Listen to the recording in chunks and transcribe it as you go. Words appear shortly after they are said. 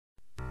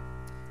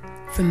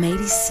From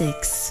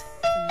 '86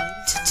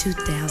 to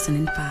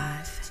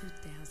 2005,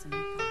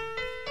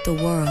 the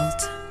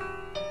world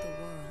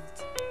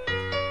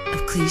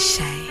of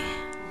cliche.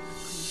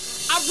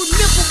 I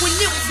remember when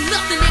there was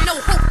nothing and no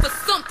hope for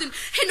something,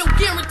 and no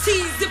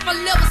guarantees if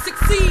I'll ever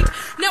succeed.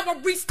 Now I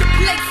reached the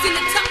place in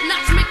the top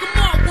notch, make them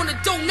all wanna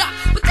donut,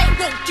 but they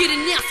won't get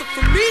an answer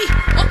from me.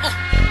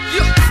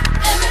 Yeah.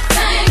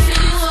 Everything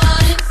ain't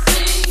what it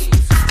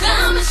seems.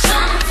 Diamond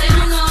shines, they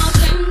don't all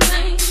bling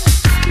bling.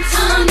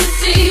 Time to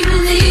see,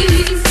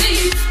 believe.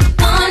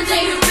 One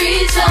day you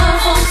reach our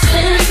hopes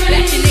and dreams.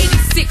 Back in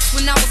 '86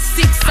 when I was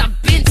 6, I've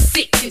been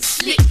sick and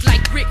slick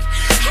like Rick.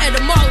 Had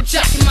them all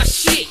jocking my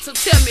shit, so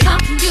tell me, how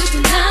can you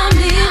deny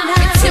me now?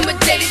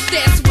 Intimidated,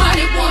 that's why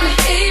they wanna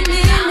hate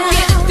me now.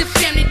 Get the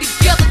family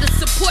together to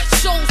support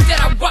shows that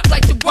I rock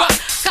like The Rock.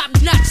 Top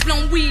notch,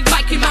 long weed,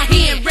 mic in my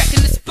hand,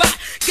 wrecking the spot.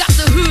 Got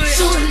the hood,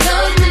 showing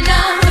love me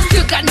now. I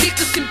still got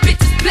niggas and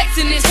bitches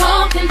flexing and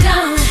talking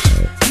down.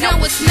 Now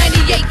it's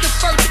 98, the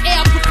first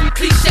album from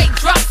Cliche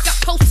drops. Got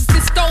posters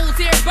and stones,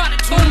 everybody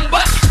talking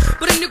about.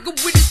 But a nigga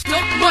with his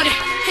dope money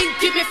ain't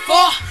get me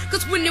far.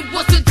 Cause when it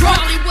was a draw,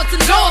 it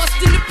wasn't lost.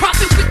 And the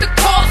profit with the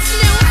cost.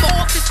 Now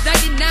I'm off, it's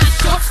 99,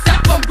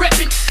 shortstop, I'm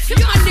reppin'.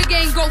 If my nigga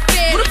ain't go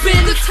fast, would've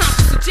been the time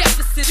for some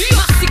Jefferson.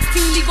 My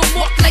 16 leave a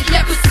mark like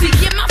leprosy.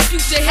 Yeah, my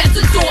future has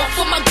a door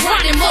for my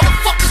grinding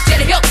motherfuckers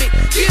that help me.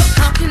 Yeah,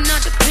 how can I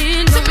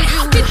depend on you?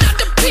 How can I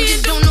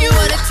depend on you? Don't know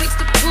what it takes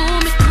to pull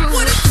me through.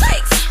 What it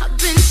takes? I've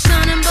been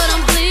shining, but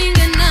I'm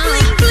blinging now.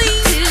 Bling,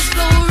 bling. Tears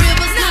flow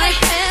rivers, now they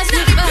pass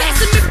me by.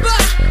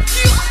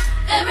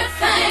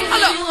 Everything.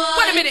 Hold up,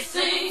 wait a minute.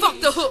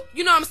 Fuck the hook.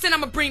 You know what I'm saying?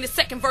 I'ma bring the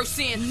second verse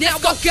in. Now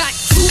I got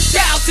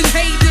 2,000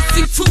 haters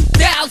in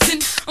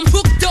 2,000. I'm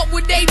hooked up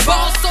with 8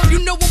 balls, so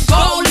you know I'm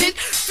ballin'.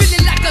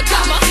 Feeling like I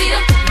got my feet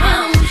up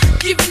around,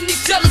 giving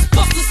each other's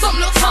busters something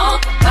to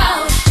talk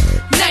about.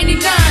 99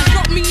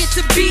 brought me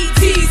into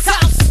BT's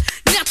house.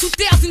 Now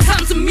 2,000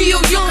 times a million.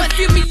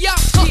 Feel me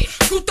out.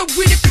 Truth up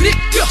with a click.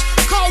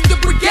 Call the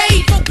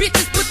brigade. 4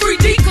 bitches but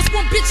 3D. Cause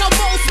one bitch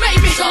almost made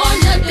me. On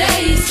the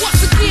days.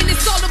 Once again,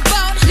 it's all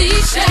about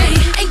cliche.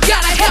 Ain't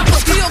gotta have a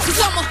deal,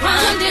 cause I'm a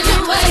finding a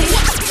way.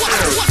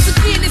 Once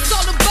again, it's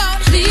all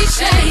about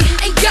cliche.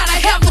 Ain't gotta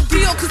have a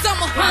deal, cause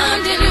I'm a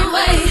finding a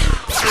way.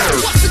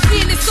 Once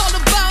again, it's all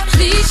about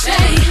cliche.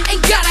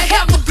 Ain't gotta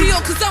have a deal,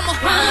 cause I'm a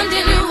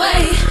finding a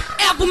way.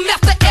 Album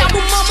after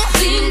album, mama,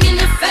 sing in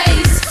the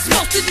face.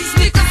 Most of these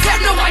niggas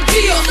have no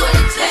idea what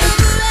it takes.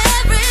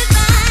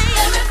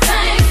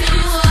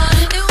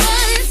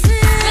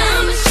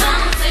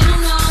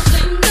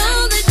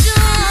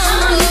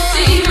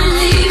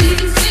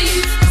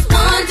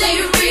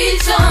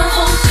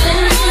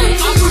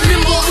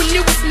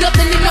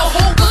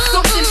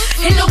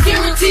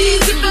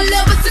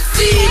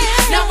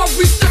 Now I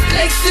reach the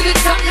place in the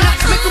top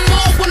notch, make them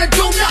all wanna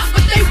do not,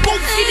 but they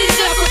won't get it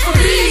ever from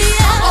me.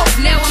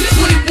 Now I'm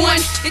 21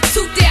 in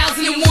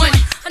 2001.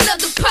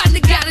 Another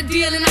partner got a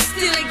deal and I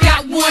still ain't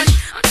got one.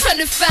 I'm trying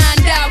to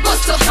find out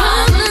what's the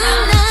harm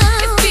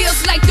now. It feels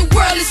like the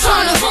world is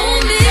trying to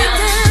hold me down.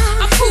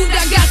 I proved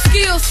I got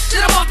skills,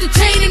 that I'm off the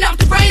chain and off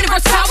the brain. If I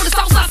try with a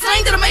Southside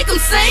slang, that'll make them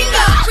sing.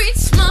 I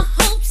reach my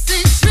hopes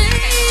and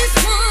dreams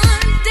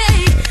one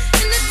day,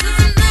 and it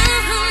doesn't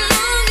matter how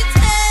long it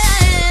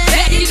takes.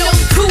 Back in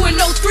 02 and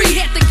 03,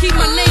 had to keep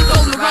my name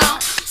going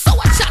around. So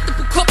I chopped up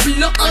a couple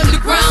of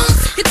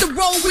undergrounds. Hit the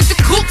road with the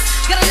cooks.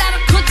 Got a lot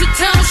of country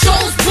town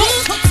shows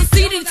booked.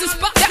 Succeeded in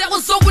spots that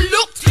was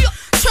overlooked.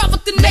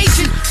 Traveled the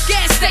nation,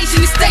 gas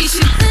station to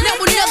station. Now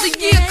another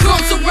year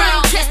comes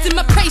around, testing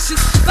my patience.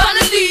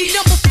 Finally,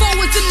 number 4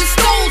 is in the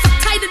stores. I'm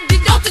tighter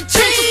than out the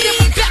chains. So then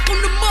we back on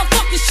the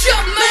motherfucking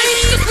shop, man.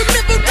 Just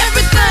remember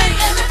everything.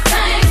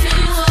 Everything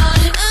ain't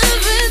what it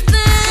everything.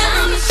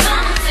 Diamond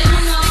shines, they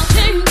don't all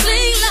bling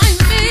bling like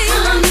me.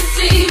 Time to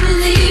see,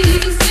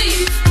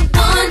 believe.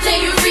 One day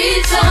you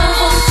reach our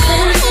hopes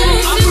and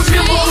dreams. I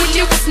remember when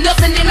there was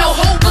nothing and no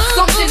hope or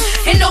something,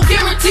 and no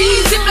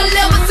guarantees if I'll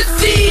ever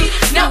succeed.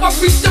 Now I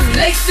reach the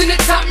place in the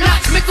top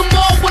notch, make them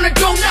all wanna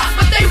do not,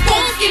 but they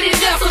won't get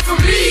it ever from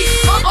me.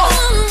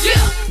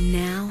 Yeah.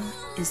 Now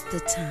is the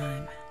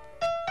time.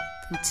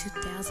 From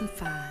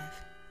 2005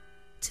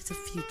 to the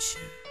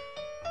future,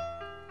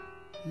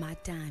 my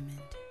diamond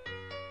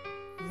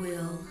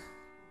will